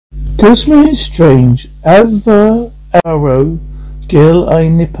Gosman is strange. Averasboro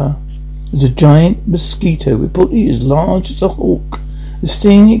Gallinipper is a giant mosquito, reportedly as large as a hawk. The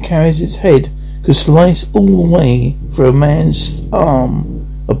sting it carries its head could slice all the way through a man's arm.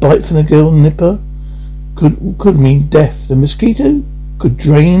 A bite from the Gallinipper could mean death. The mosquito could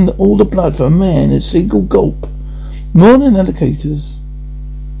drain all the blood from a man in a single gulp. More than alligators,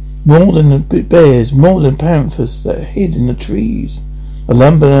 more than bears, more than panthers that hid in the trees. A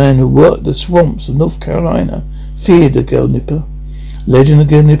lumberman who worked the swamps of North Carolina feared the Gallinipper. Legend of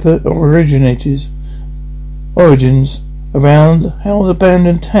Gallinipper origins around the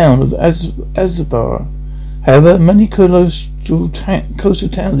abandoned town of Averasboro. However, many coastal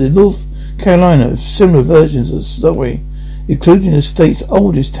towns in North Carolina have similar versions of the story, including the state's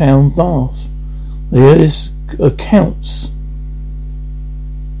oldest town, Bath. The earliest accounts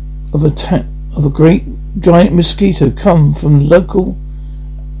of a great giant mosquito come from local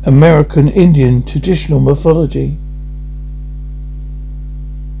American Indian traditional mythology.